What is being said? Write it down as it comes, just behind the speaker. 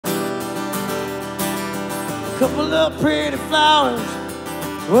couple of pretty flowers,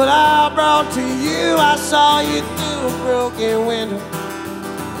 what I brought to you. I saw you through a broken window,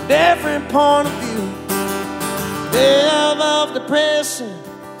 different point of view. Bit of depression,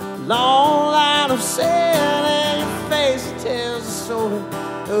 long line of sin, and your face tells the story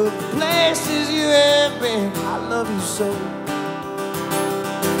of the places you have been. I love you so.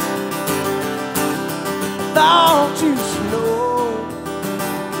 I thought you should know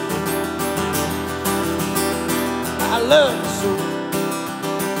I love you so.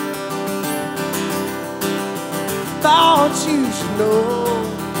 Thought you should know.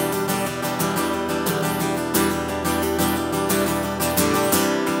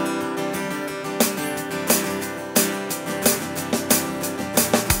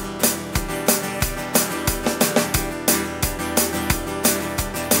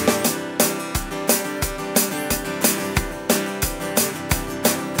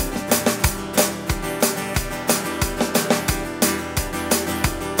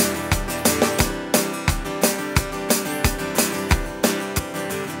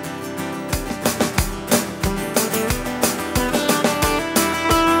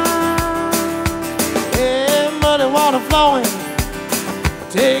 Water flowing,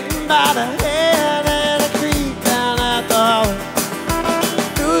 taken by the hand, and a creek down at the holler.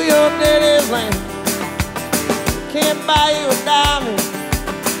 Through your daddy's land, can't buy you a diamond,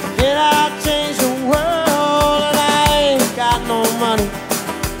 can I change the world? And I ain't got no money,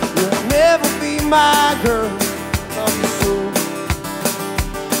 you'll never be my girl. Love you so.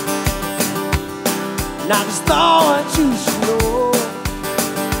 And I just thought you should know.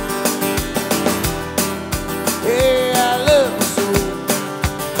 Yeah, I love you so.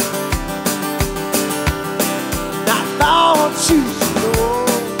 And I thought you should know.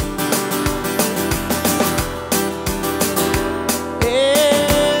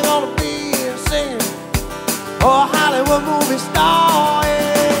 Yeah, gonna be a singer or a Hollywood movie star.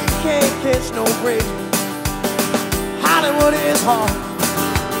 Yeah, you can't catch no break. Hollywood is hard.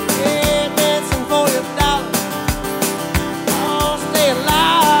 Yeah, dancing for your dollar. Oh, stay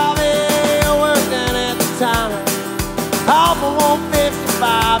alive. Yeah, work down at the time. All for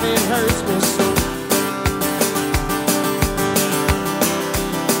 155, it hurts me so.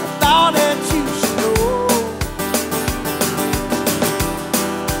 I thought that you should know.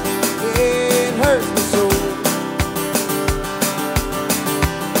 Yeah, it hurts me so.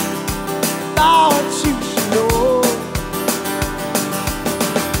 I thought you should know.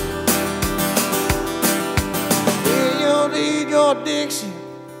 Yeah, you'll need your addiction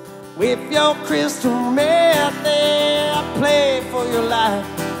with your crystal meth. Play for your life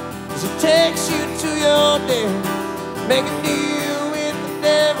as it takes you to your death. Make a deal with the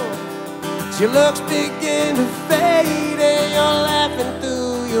devil as your looks begin to fade, and you're laughing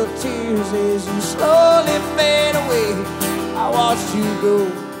through your tears as you slowly fade away. I watched you go,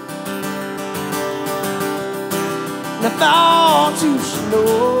 and I thought you should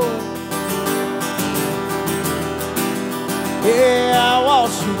know. Yeah, I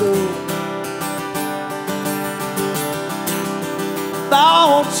watched you go.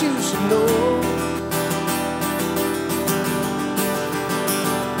 Thought you should know.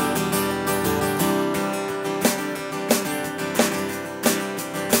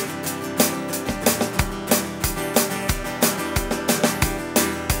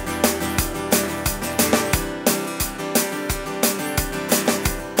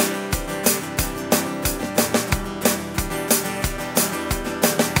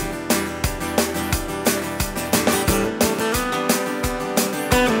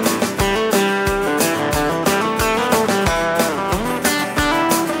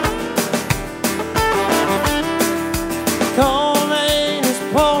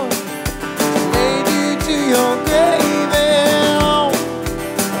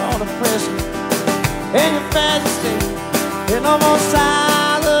 And your fast estate, and no more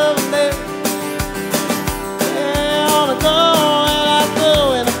signs of a day. Yeah, I wanna go, and I go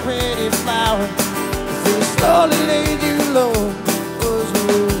in a pretty flower. So it slowly laid you low, was the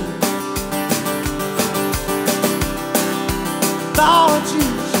road. Thought you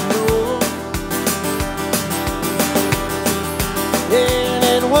should know. Yeah, and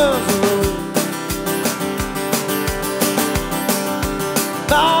it was the road.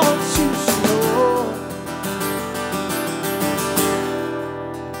 Thought you should know.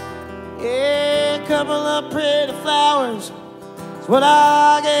 Yeah, a couple of pretty flowers is what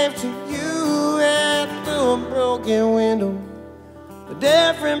I gave to you, and through a broken window, a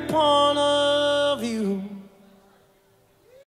different point of